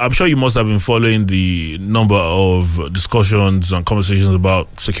I'm sure you must have been following the number of discussions and conversations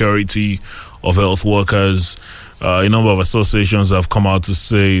about security of health workers. A number of associations have come out to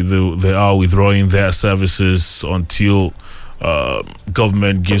say they are withdrawing their services until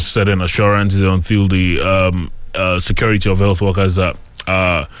government gives certain assurances, until the security of health workers are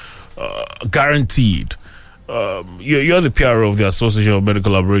guaranteed. You're the PRO of the Association of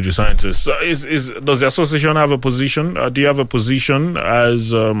Medical Laboratory Scientists. Does the association have a position? Do you have a position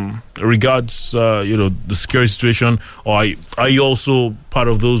as regards the security situation, or are you also part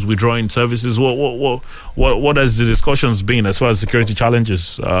of those withdrawing services? What has the discussions been as far as security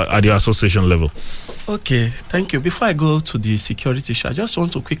challenges at your association level? Okay, thank you. Before I go to the security issue, I just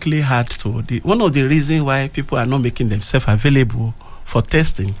want to quickly add to one of the reasons why people are not making themselves available for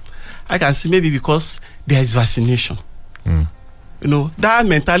testing. I can see maybe because there is vaccination. That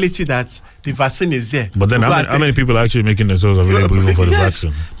mentality that the vaccine is there. But then how many people are actually making themselves available even for the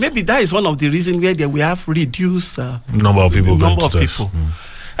vaccine? Maybe that is one of the reasons where we have reduced number of people.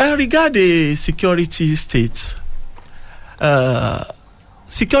 Regarding the security state,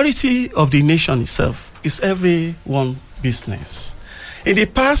 security of the nation itself is everyone's business. In the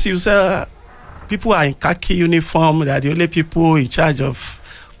past, you said people are in khaki uniform, they are the only people in charge of,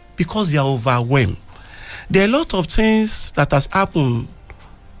 because they are overwhelmed. There are a lot of things that has happened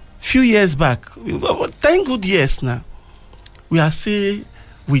few years back, 10 good years now. We are seeing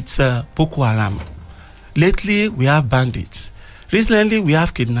with Boko Haram. Lately, we have bandits. Recently, we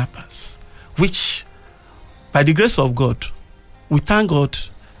have kidnappers, which, by the grace of God, we thank God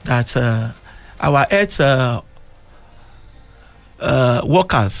that our health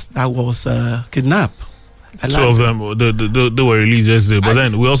workers that was kidnapped. Two of them, they were released yesterday. But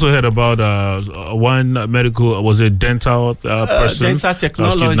then we also heard about one medical, was it dental person? Dental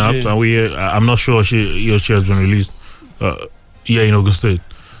technology. Was kidnapped, and I'm not sure she has been released. In Ogun State.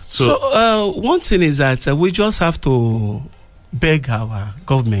 So one thing is that we just have to beg our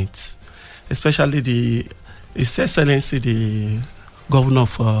government, especially His Excellency, the Governor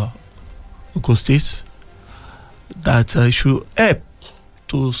of Ogun State, that should help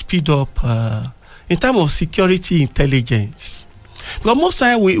to speed up in terms of security intelligence. Because most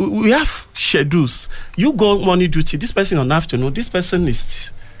time we have schedules. You go morning duty, this person on afternoon, this person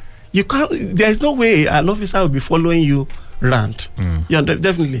is. You can't. There's no way an officer will be following you around. Yeah,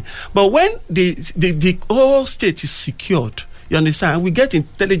 definitely. But when the whole state is secured, you understand, we get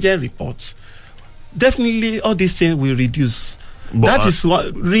intelligent reports. Definitely, all these things will reduce. But that is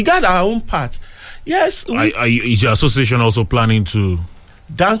what regard our own part. Yes, is your association also planning to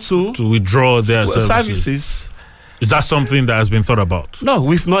down to withdraw their services? Is that something that has been thought about? No,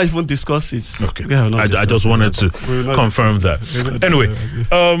 we've not even discussed it. Okay, I just wanted to confirm that. Anyway,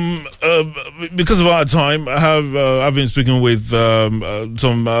 because of our time, I've been speaking with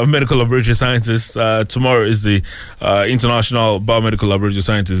some medical laboratory scientists. Tomorrow is the International Biomedical Laboratory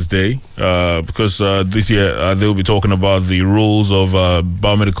Scientists Day, because this year they will be talking about the roles of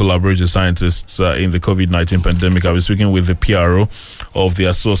biomedical laboratory scientists in the COVID-19 pandemic. I'll be speaking with the PRO of the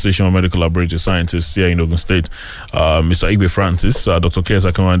Association of Medical Laboratory Scientists here in Ogun State. Mr. Igwe Francis, Dr.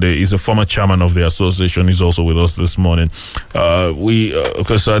 Kesa Kamande is a former chairman of the association. He's also with us this morning.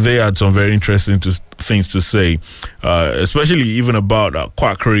 Because they had some very interesting things to say, especially even about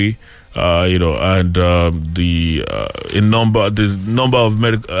quackery, and the number of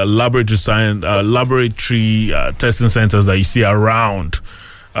laboratory testing centers that you see around.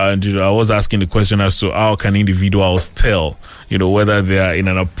 And I was asking the question as to how can individuals tell, whether they are in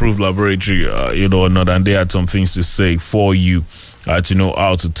an approved laboratory, or not. And they had some things to say for you to know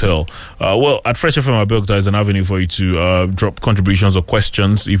how to tell. Well, at Fresh FM Abeokuta is an avenue for you to drop contributions or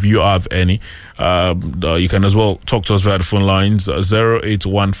questions if you have any. You can as well talk to us via the phone lines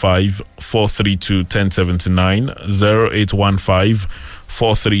 0815 432 1079, 0815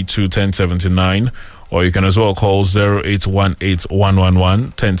 432 1079. Or you can as well call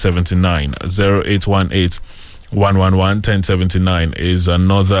 0818-111-1079. 0818-111-1079 is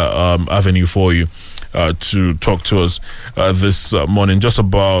another avenue for you to talk to us this morning. Just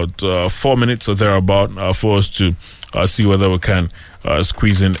about 4 minutes or thereabout for us to see whether we can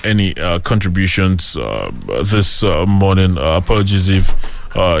squeeze in any contributions this morning. Apologies if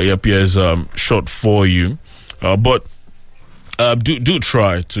it appears short for you. But do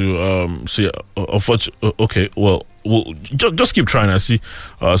try to see. Okay, well, just keep trying. I see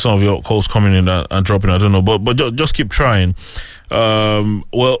some of your calls coming in and dropping. I don't know, but just keep trying.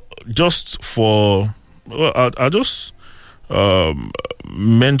 Well, just for I'll just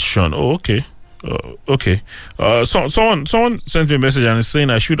mention. Oh, okay. Okay. Someone sent me a message and is saying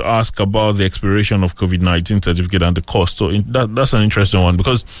I should ask about the expiration of COVID-19 certificate and the cost. So that's an interesting one,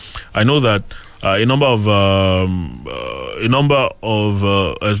 because I know that a number of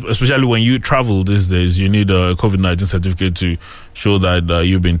especially when you travel these days, you need a COVID-19 certificate to show that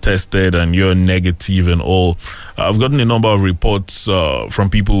you've been tested and you're negative and all. I've gotten a number of reports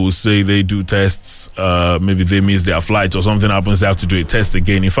from people who say they do tests, maybe they miss their flight or something happens, they have to do a test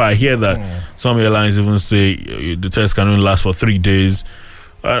again. If I hear that some airlines even say the test can only last for 3 days,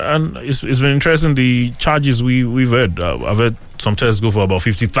 and it's been interesting, the charges we've heard. I've heard some tests go for about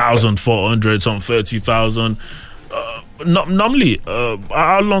 50,000, 400, some 30,000. Normally,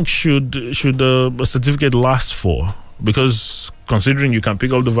 how long should a certificate last for? Because considering you can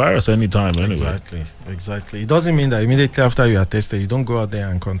pick up the virus anytime anyway. Exactly. It doesn't mean that immediately after you are tested, you don't go out there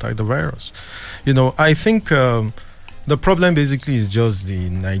and contact the virus. I think the problem basically is just the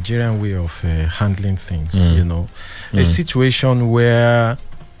Nigerian way of handling things. A situation where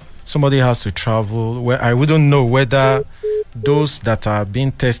somebody has to travel, where I wouldn't know whether those that are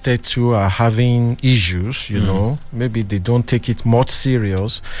being tested to are having issues, maybe they don't take it much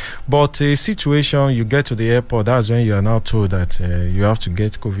serious. But a situation, you get to the airport, that's when you are now told that you have to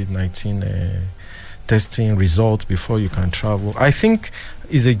get COVID-19 testing results before you can travel. I think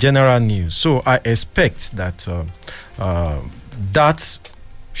is a general news. So I expect that that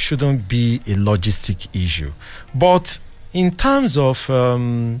shouldn't be a logistic issue. But in terms of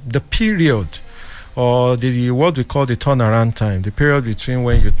the period, or what we call the turnaround time, the period between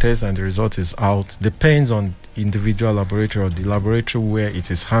when you test and the result is out, depends on individual laboratory or the laboratory where it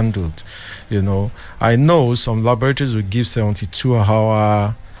is handled. I know some laboratories will give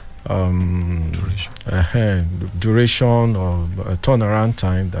 72-hour duration or turnaround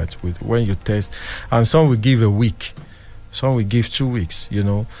time that when you test, and some will give a week. Some will give 2 weeks,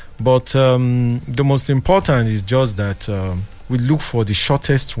 But the most important is just that we look for the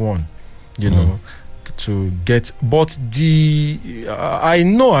shortest one, to get. But I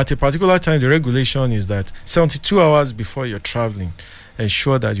know at a particular time the regulation is that 72 hours before you're traveling,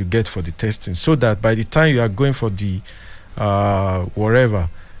 ensure that you get for the testing, so that by the time you are going for the wherever,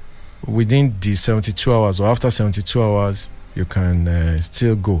 within the 72 hours or after 72 hours, you can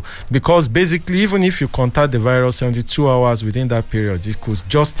still go. Because basically, even if you contact the virus 72 hours within that period, it could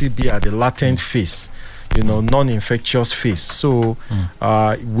just still be at the latent phase, non-infectious phase. So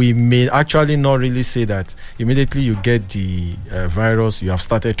we may actually not really say that immediately you get the virus, you have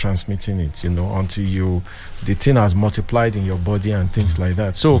started transmitting it, until the thing has multiplied in your body and things like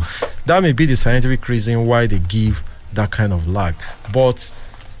that. So that may be the scientific reason why they give that kind of lag. But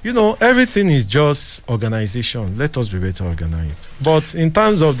everything is just organization. Let us be better organized. But in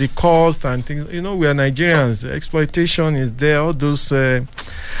terms of the cost and things, we are Nigerians. Exploitation is there. All those,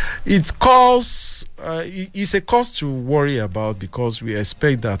 it's a cost to worry about, because we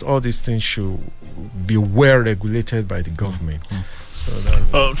expect that all these things should be well regulated by the government. So that's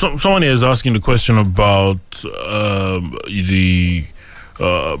someone here is asking the question about the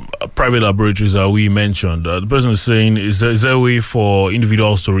private laboratories that we mentioned. The person is saying, is there a way for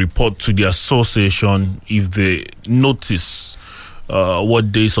individuals to report to the association if they notice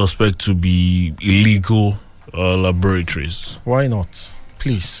what they suspect to be illegal laboratories? Why not?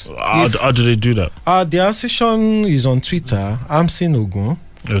 Please. How do they do that? The association is on Twitter. Amsin Ogun.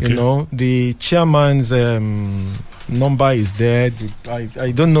 Okay. The chairman's number is there.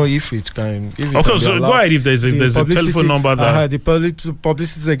 I don't know if it can. Of course, go ahead. If there's a telephone number that the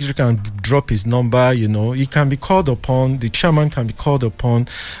publicity secretary can drop his number. He can be called upon. The chairman can be called upon.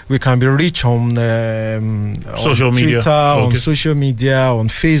 We can be reached on social on media, Twitter, on social media, on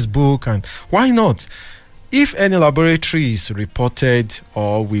Facebook, and why not? If any laboratory is reported,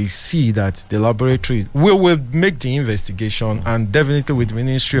 or we see that the laboratory, we will make the investigation, and definitely with the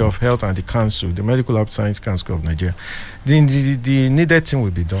Ministry of Health and the Council, the Medical Lab Science Council of Nigeria, the needed thing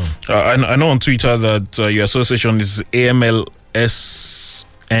will be done. I know on Twitter that your association is AMLSN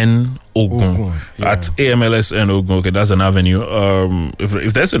Ogun. At AMLSN Ogun. Okay, that's an avenue.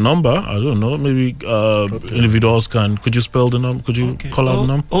 If there's a number, I don't know, maybe individuals could you spell the number? Could you call out the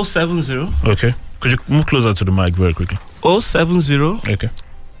number? 070. Okay. Could you move closer to the mic very quickly? 070 okay.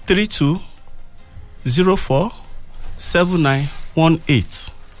 32 04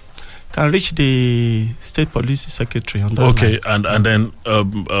 7918. Can reach the State Police Secretary on that. Okay, line. and then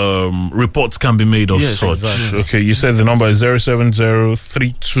reports can be made of such. Exactly. Okay, you said the number is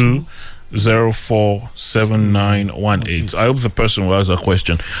 07032 047918. I hope the person who has a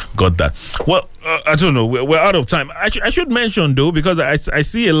question got that. Well, I don't know. We're out of time. I should mention, though, because I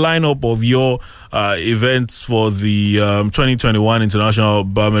see a lineup of your events for the 2021 International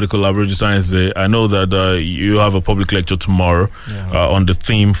Biomedical Laboratory Science Day. I know that you have a public lecture tomorrow on the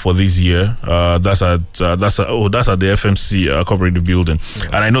theme for this year. That's at the FMC Cooperative Building,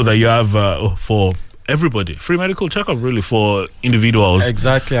 and I know that you have for everybody free medical checkup, really, for individuals.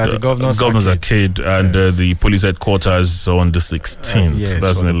 Exactly, at the Governor's Arcade and the police headquarters on the 16th. Yes,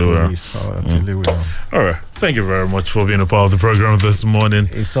 that's in Elura. All right. Thank you very much for being a part of the program this morning.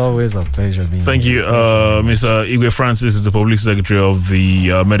 It's always a pleasure being Thank you. Mr. Igwe Francis is the Public Secretary of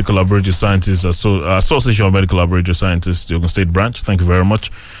the Medical Laboratory Scientists Association of Medical Laboratory Scientists, the Ogun State Branch. Thank you very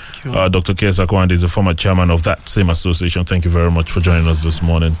much. Dr. K. Sakwande is a former chairman of that same association. Thank you very much for joining us this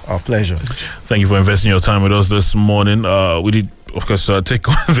morning. Our pleasure. Thank you for investing your time with us this morning. We did, of course, take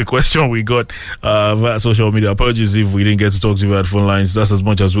on the question we got via social media. Apologies if we didn't get to talk to you at phone lines. That's as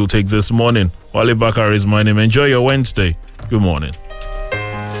much as we'll take this morning. Wale Bakar is my name. Enjoy your Wednesday. Good morning.